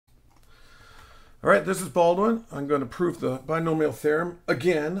All right, this is Baldwin. I'm going to prove the binomial theorem.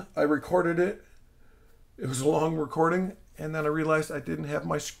 Again, I recorded it. It was a long recording, and then I realized I didn't have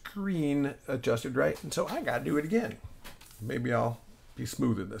my screen adjusted right, and so I got to do it again. Maybe I'll be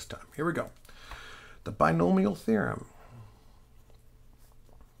smoother this time. Here we go. The binomial theorem.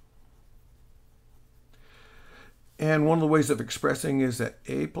 And one of the ways of expressing is that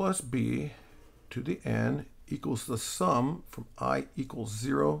a plus b to the n equals the sum from I equals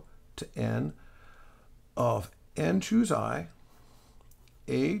 0 to n of n choose I,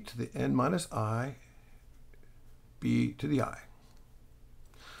 a to the n minus I, b to the I.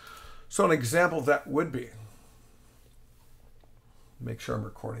 So an example of that would be, make sure I'm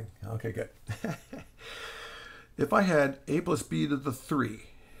recording. Okay, good. If I had a plus b to the 3,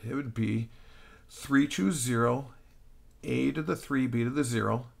 it would be 3 choose 0, a to the 3, b to the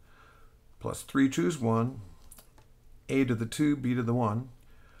 0, plus 3 choose 1, a to the 2, b to the 1,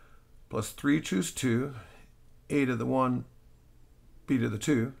 plus 3 choose 2, a to the 1, b to the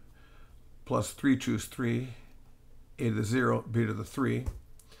 2, plus 3 choose 3, a to the 0, b to the 3,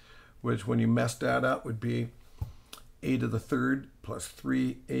 which when you mess that up would be a to the 3rd plus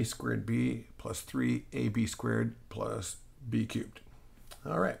 3a squared b plus 3ab squared plus b cubed.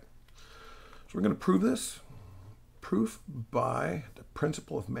 All right, so we're going to prove this. Proof by the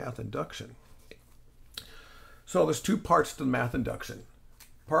principle of math induction. So there's two parts to the math induction.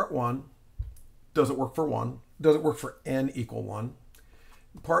 Part 1, does it work for 1? Does it work for n equal 1?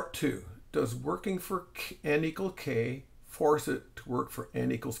 Part 2, does working for n equal k force it to work for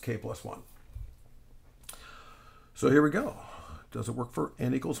n equals k plus 1? So here we go. Does it work for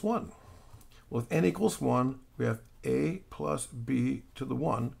n equals 1? Well, if n equals 1, we have a plus b to the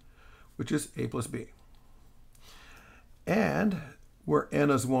 1, which is a plus b. And where n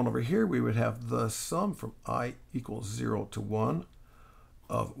is 1 over here, we would have the sum from I equals 0 to 1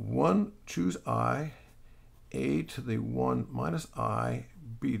 of 1 choose I, a to the 1 minus I,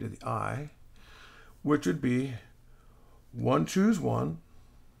 b to the I, which would be 1 choose 1,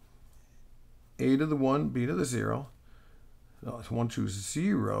 a to the 1, b to the 0. No, it's 1 choose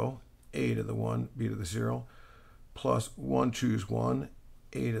 0, a to the 1, b to the 0, plus 1 choose 1,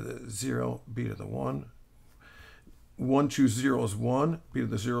 a to the 0, b to the 1. 1 choose 0 is 1, b to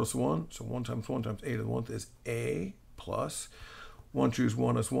the 0 is 1, so 1 times a to the 1 is a, plus 1 choose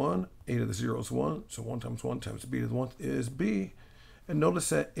 1 is 1, a to the 0 is 1, so 1 times b to the 1 is b. And notice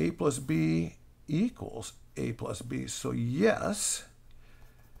that a plus b equals a plus b, so yes,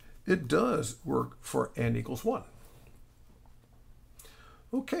 it does work for n equals 1.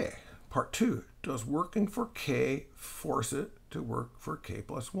 Okay, part 2, does working for k force it to work for k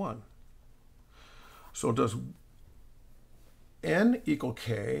plus 1? So does n equal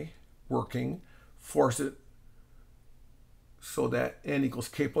k working force it so that n equals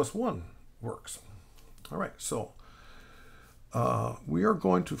k plus 1 works? All right, so we are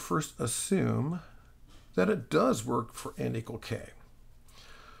going to first assume that it does work for n equal k.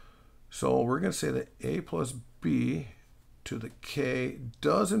 So we're going to say that a plus b to the k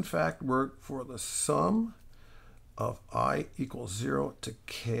does in fact work for the sum of I equals 0 to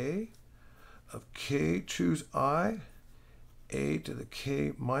k of k choose I, a to the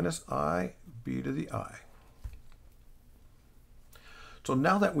k minus I, b to the I. So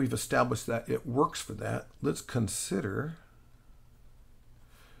now that we've established that it works for that, let's consider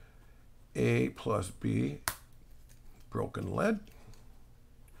a plus b, broken lead,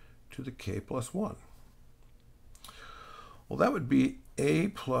 to the k plus 1. Well, that would be a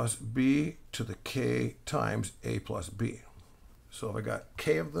plus b to the k times a plus b. So if I got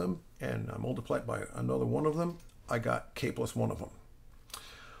k of them and I multiply it by another one of them, I got k plus 1 of them.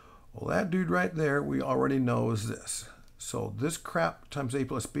 Well, that dude right there, we already know is this. So this crap times a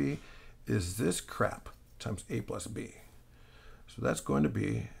plus b is this crap times a plus b. So that's going to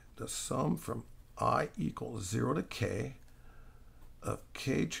be the sum from I equals 0 to k of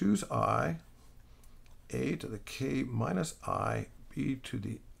k choose I, a to the k minus I, b to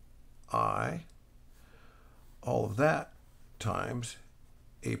the I, all of that times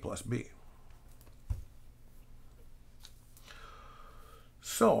a plus b.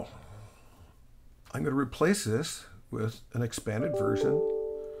 So I'm going to replace this with an expanded version.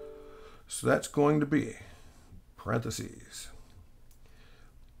 So that's going to be parentheses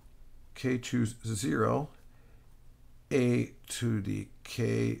k choose 0, a to the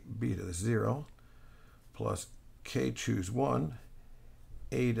k b to the 0, plus k choose 1,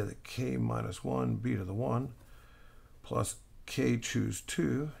 a to the k minus 1, b to the 1, plus k choose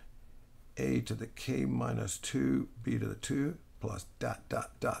 2, a to the k minus 2, b to the 2, plus dot,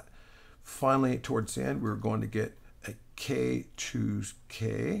 dot, dot. Finally, towards the end, we're going to get a k choose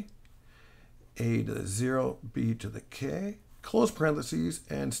k, a to the 0, b to the k, close parentheses,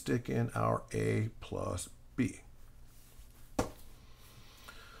 and stick in our a plus b.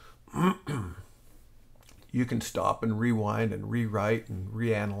 You can stop and rewind and rewrite and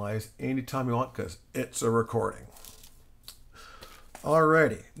reanalyze anytime you want because it's a recording.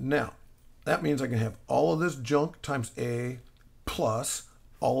 Alrighty, now that means I can have all of this junk times a plus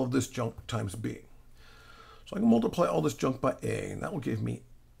all of this junk times b. So I can multiply all this junk by a, and that will give me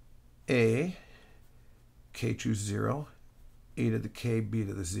a, k choose 0, a to the k, b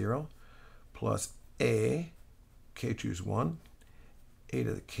to the 0, plus a, k choose 1, a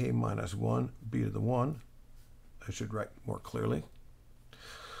to the k minus 1, b to the 1. I should write more clearly.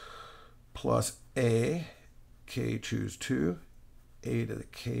 Plus a, k choose 2, a to the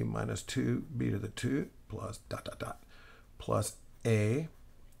k minus 2, b to the 2, plus dot, dot, dot. Plus a,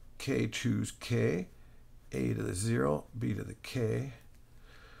 k choose k, a to the 0, b to the k,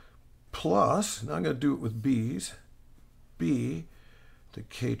 plus, now I'm going to do it with b's, b to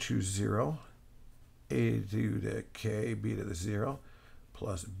k choose 0, a to the k, b to the 0,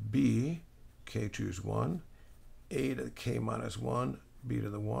 plus b, k choose 1, a to the k minus 1, b to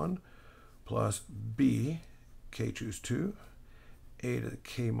the 1, plus b, k choose 2, a to the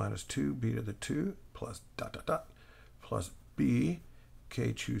k minus 2, b to the 2, plus dot, dot, dot, plus b,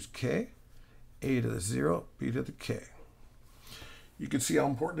 k choose k, a to the 0, b to the k. You can see how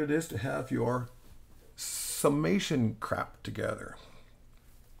important it is to have your summation crap together.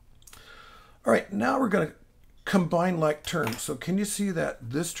 All right, now we're going to combine like terms. So can you see that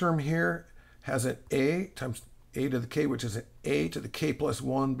this term here has an a times a to the k, which is an a to the k plus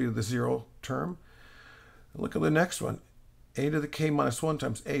 1, b to the 0 term. Look at the next one. A to the k minus 1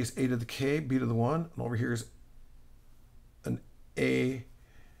 times a is a to the k, b to the 1. And over here is an a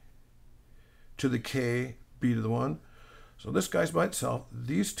to the k, b to the 1. So this guy's by itself.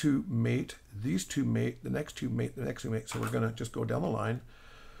 These two mate, these two mate, the next two mate, the next two mate. So we're going to just go down the line.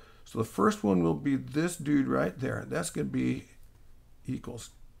 So the first one will be this dude right there. That's going to be equals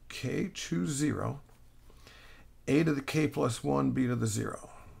k choose 0, a to the k plus 1, b to the 0.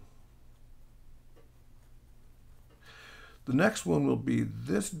 The next one will be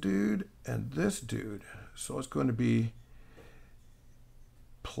this dude and this dude. So it's going to be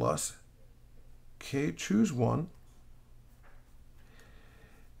plus k choose 1,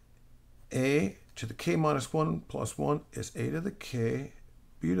 a to the k minus 1 plus 1 is a to the k,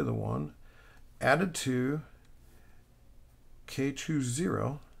 b to the 1, added to k choose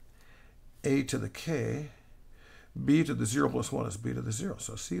 0, a to the k, b to the 0 plus 1 is b to the 0.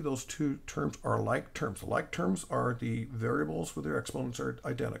 So see, those two terms are like terms. The like terms are the variables where their exponents are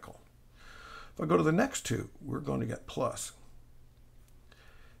identical. If I go to the next two, we're going to get plus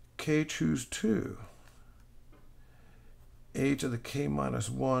k choose 2, a to the k minus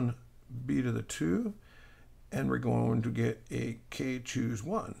 1, b to the 2, and we're going to get a k choose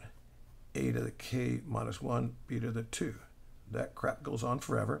 1, a to the k minus 1, b to the 2. That crap goes on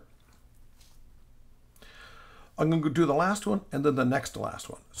forever. I'm going to do the last one and then the next to last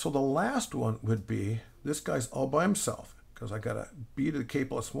one. So the last one would be, this guy's all by himself because I got a b to the k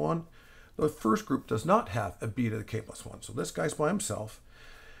plus 1. The first group does not have a b to the k plus 1. So this guy's by himself.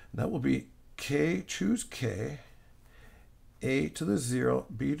 And that will be k choose k, a to the 0,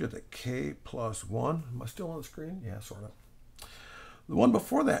 b to the k plus 1. Am I still on the screen? Yeah, sort of. The one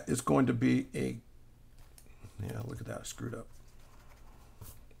before that is going to be a, yeah, look at that, I screwed up.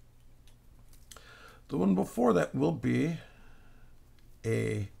 The one before that will be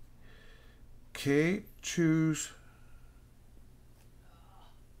a k choose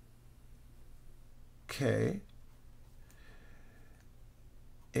k,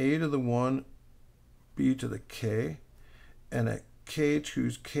 a to the 1, b to the k, and a k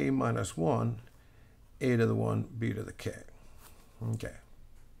choose k minus 1, a to the 1, b to the k. Okay.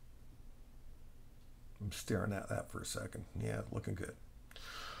 I'm staring at that for a second. Yeah, looking good.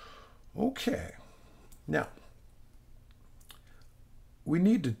 Okay. Now, we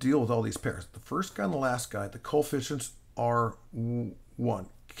need to deal with all these pairs. The first guy and the last guy, the coefficients are 1.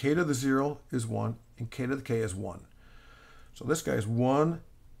 K to the 0 is 1, and k to the k is 1. So this guy is 1,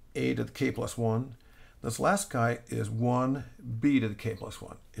 a to the k plus 1. This last guy is 1, b to the k plus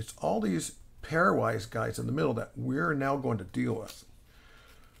 1. It's all these pairwise guys in the middle that we're now going to deal with.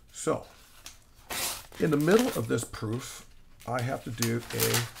 So, in the middle of this proof, I have to do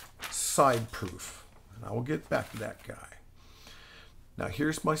a side proof. And I will get back to that guy. Now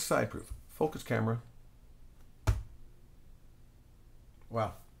here's my side proof. Focus camera.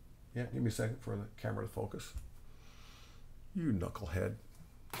 Wow. Yeah, give me a second for the camera to focus. You knucklehead.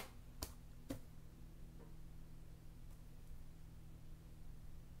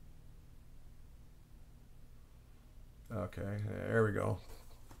 Okay, there we go.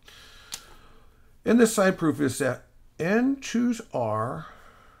 And this side proof is that n choose r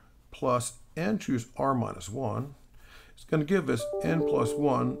plus n choose r minus 1 is going to give us n plus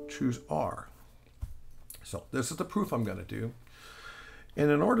 1 choose r. So this is the proof I'm going to do. And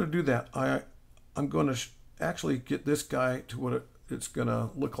in order to do that, I'm going to actually get this guy to what it's going to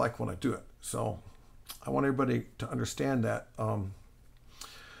look like when I do it. So I want everybody to understand that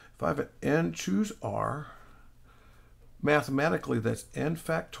if I have an n choose r, mathematically that's n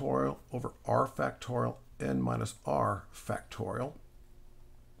factorial over r factorial n minus r factorial.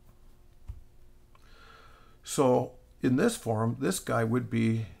 So in this form, this guy would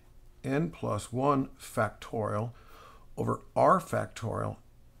be n plus 1 factorial over r factorial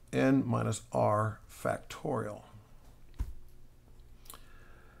n minus r factorial.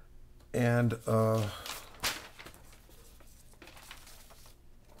 And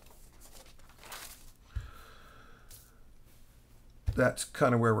that's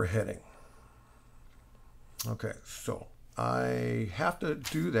kind of where we're heading. Okay, so I have to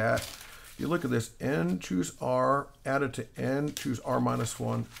do that. You look at this, n choose r added to n choose r minus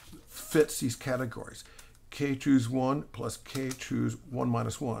 1 fits these categories. K choose 1 plus k choose 1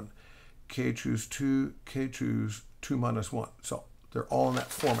 minus 1. K choose 2, k choose 2 minus 1. So they're all in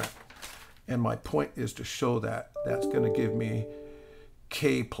that format. And my point is to show that that's going to give me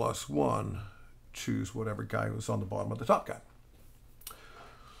k plus 1 choose whatever guy was on the bottom of the top guy.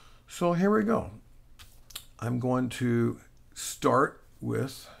 So here we go. I'm going to start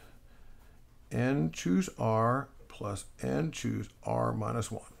with n choose r plus n choose r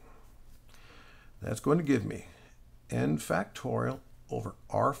minus 1. That's going to give me n factorial over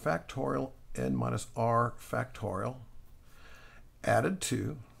r factorial n minus r factorial added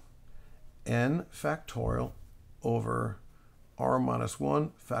to n factorial over r minus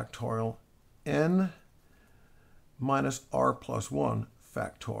 1 factorial n minus r plus 1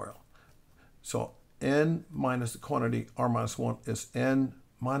 factorial. So n minus the quantity r minus 1 is n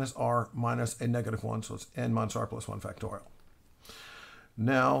minus r minus a negative 1, so it's n minus r plus 1 factorial.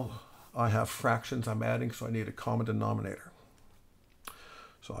 Now I have fractions I'm adding, so I need a common denominator.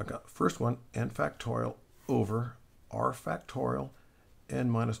 So I got first one, n factorial over r factorial n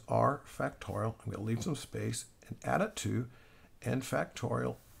minus r factorial. I'm going to leave some space and add it to n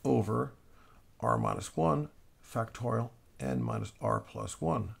factorial over r minus 1 factorial n minus r plus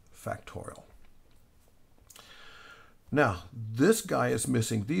 1 factorial. Now, this guy is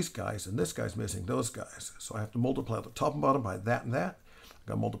missing these guys, and this guy's missing those guys. So I have to multiply the top and bottom by that and that. I've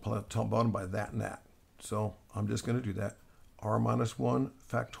got to multiply the top and bottom by that and that. So I'm just going to do that. R minus 1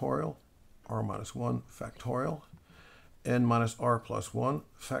 factorial, r minus 1 factorial, n minus r plus 1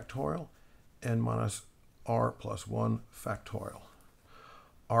 factorial, n minus r plus 1 factorial.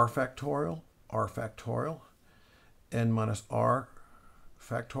 R factorial, n minus r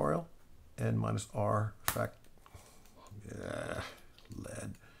factorial, n minus r factorial.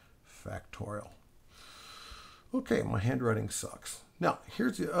 Lead factorial. Okay, my handwriting sucks. Now,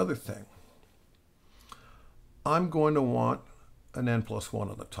 here's the other thing. I'm going to want an n plus 1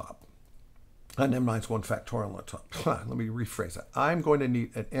 on the top. An n minus 1 factorial on the top. Let me rephrase that. I'm going to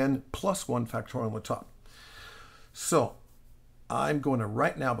need an n plus 1 factorial on the top. So I'm going to,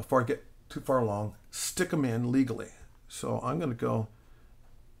 right now, before I get too far along, stick them in legally. So I'm going to go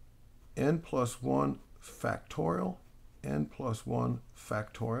n plus 1 factorial, n plus 1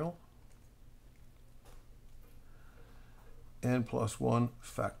 factorial, n plus 1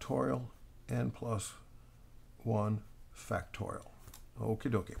 factorial, n plus 1 factorial.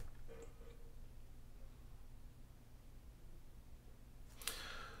 Okie dokie.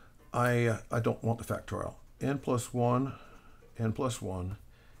 I don't want the factorial. N plus 1, n plus 1,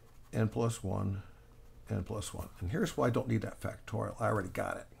 n plus 1, n plus 1. And here's why I don't need that factorial. I already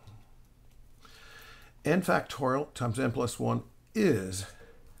got it. N factorial times n plus 1 is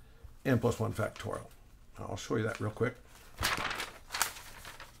n plus 1 factorial. I'll show you that real quick.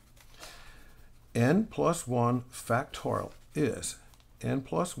 N plus 1 factorial is n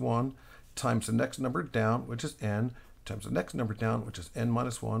plus 1 times the next number down, which is n, times the next number down, which is n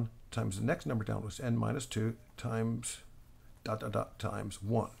minus 1, times the next number down, which is n minus 2, times ... times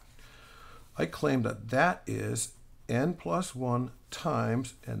 1. I claim that that is n plus 1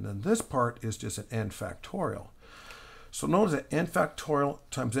 times, and then this part is just an n factorial. So notice that n factorial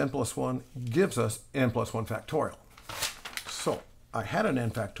times n plus 1 gives us n plus 1 factorial. So I had an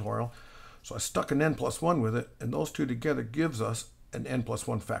n factorial, so I stuck an n plus 1 with it, and those two together gives us an n plus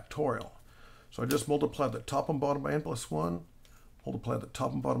 1 factorial. So I just multiply the top and bottom by n plus 1, multiply the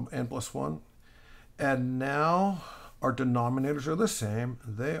top and bottom by n plus 1, and now our denominators are the same.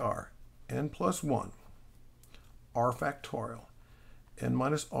 They are n plus 1 r factorial, n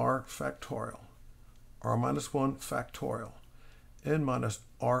minus r factorial, r minus 1 factorial, n minus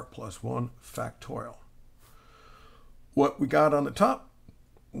r plus 1 factorial. What we got on the top?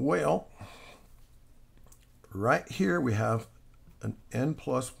 Well, right here we have an n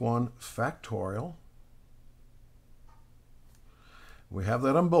plus 1 factorial. We have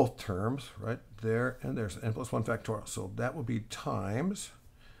that on both terms, right there, and there's n plus 1 factorial. So that will be times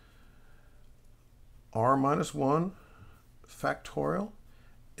r minus 1 factorial,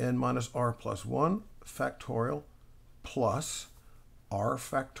 n minus r plus 1 factorial, plus r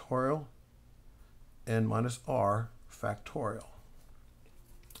factorial, n minus r factorial.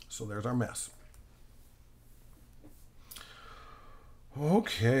 So there's our mess.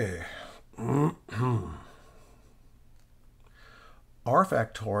 Okay. R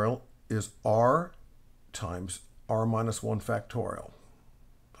factorial is r times r minus 1 factorial.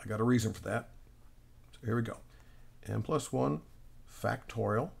 I got a reason for that. So here we go. N plus 1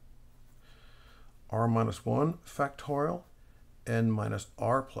 factorial, r minus 1 factorial, n minus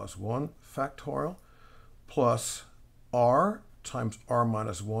r plus 1 factorial, plus r times r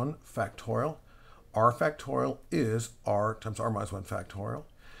minus 1 factorial. R factorial is r times r minus 1 factorial.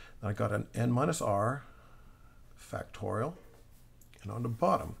 Then I got an n minus r factorial. And on the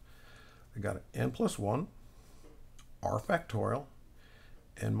bottom, I got an n plus 1, r factorial,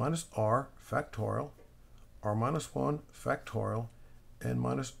 n minus r factorial, r minus 1 factorial, n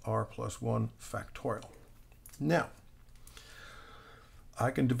minus r plus 1 factorial. Now,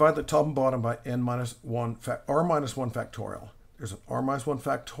 I can divide the top and bottom by r minus 1 factorial. There's an r minus 1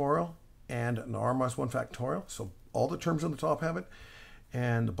 factorial and an r minus 1 factorial. So all the terms on the top have it,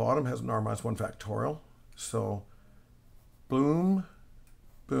 and the bottom has an r minus 1 factorial. So boom,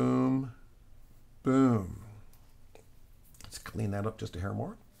 boom, boom. Let's clean that up just a hair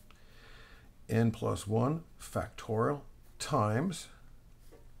more. N plus 1 factorial times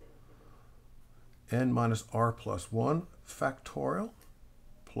n minus r plus 1 factorial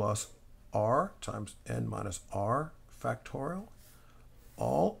plus r times n minus r factorial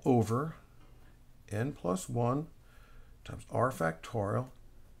all over n plus 1 times r factorial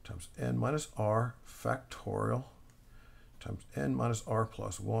times n minus r factorial times n minus r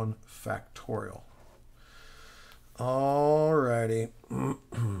plus 1 factorial. Alrighty.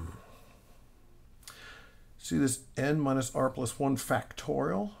 See this n minus r plus 1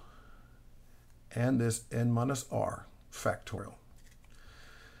 factorial and this n minus r factorial.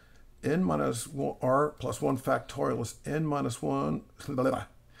 N minus r plus 1 factorial is n minus 1.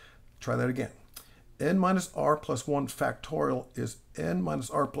 Try that again. N minus r plus 1 factorial is n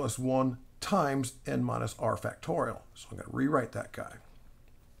minus r plus 1 times n minus r factorial. So I'm going to rewrite that guy.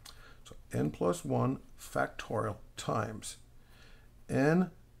 So n plus 1 factorial times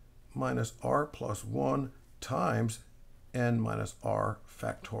n minus r plus 1 times n minus r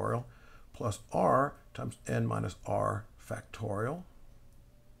factorial plus r times n minus r factorial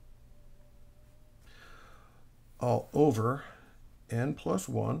all over n plus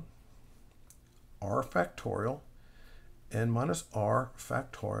 1 r factorial n minus r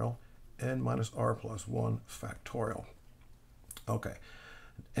factorial n minus r plus 1 factorial. Okay,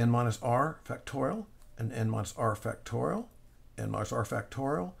 n minus r factorial and n minus r factorial, n minus r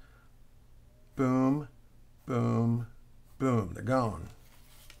factorial, boom, boom, boom, they're gone.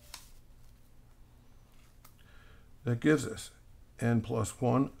 That gives us n plus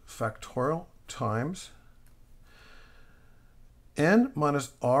 1 factorial times n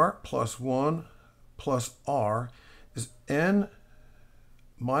minus r plus 1 plus r is n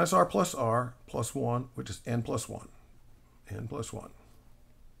minus r plus 1, which is n plus 1. N plus 1.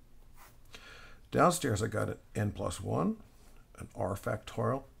 Downstairs I got an n plus 1, an r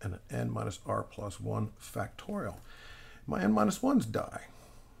factorial, and an n minus r plus 1 factorial. My n minus 1's die,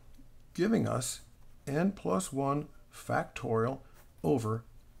 giving us n plus 1 factorial over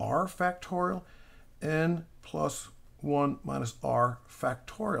r factorial n plus 1 minus r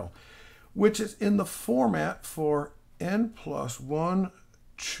factorial, which is in the format for n plus 1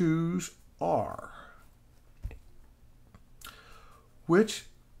 choose r, which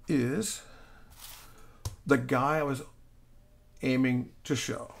is the guy I was aiming to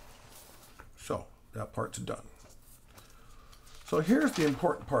show. So that part's done. So here's the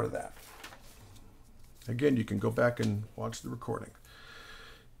important part of that. Again, you can go back and watch the recording.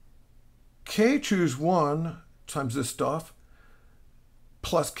 K choose 1 times this stuff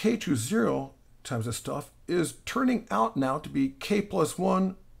plus k choose 0 times this stuff is turning out now to be k plus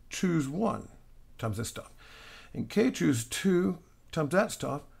 1 choose 1 times this stuff. And k choose 2 times that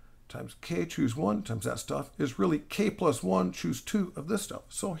stuff times k choose 1 times that stuff is really k plus 1 choose 2 of this stuff.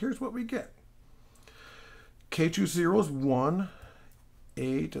 So here's what we get. k choose 0 is 1.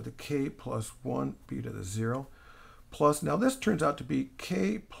 A to the k plus 1, b to the 0. Plus, now this turns out to be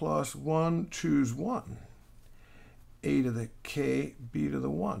k plus 1 choose 1. A to the k, b to the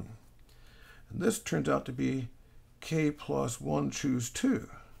 1. And this turns out to be k plus 1 choose 2.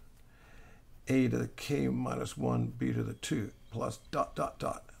 A to the k minus 1, b to the 2, plus dot, dot,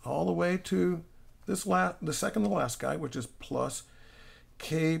 dot. All the way to this the second to last guy, which is plus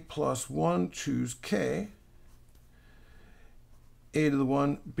k plus 1 choose k. A to the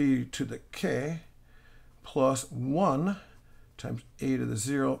 1, b to the k, plus 1 times a to the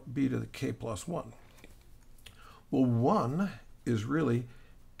 0, b to the k plus 1. Well, 1 is really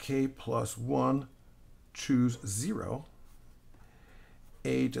k plus 1 choose 0,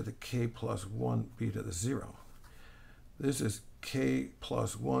 a to the k plus 1, b to the 0. This is k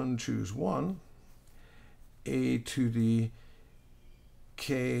plus 1 choose 1, a to the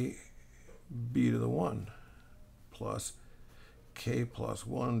k, b to the 1, plus k plus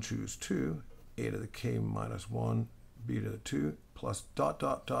 1 choose 2, a to the k minus 1, b to the 2, plus dot,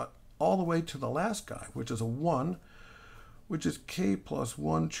 dot, dot, all the way to the last guy, which is a 1, which is k plus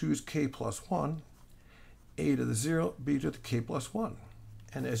 1 choose k plus 1, a to the 0, b to the k plus 1.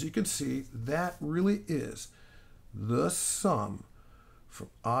 And as you can see, that really is the sum from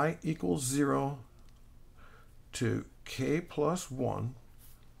I equals 0 to k plus 1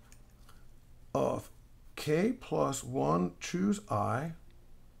 of k plus 1 choose I,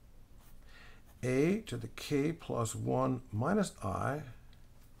 a to the k plus 1 minus I,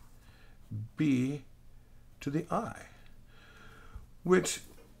 b to the I, which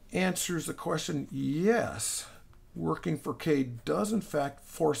answers the question, yes, working for k does in fact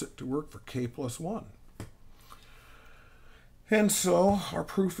force it to work for k plus 1. And so our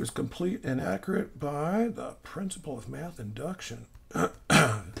proof is complete and accurate by the principle of math induction.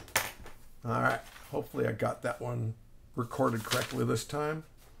 All right, hopefully I got that one recorded correctly this time.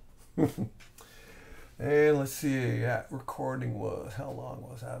 And let's see, yeah, recording was, how long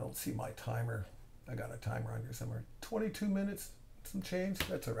was that? I don't see my timer. I got a timer on here somewhere. 22 minutes, some change,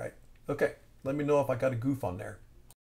 that's all right. Okay, let me know if I got a goof on there.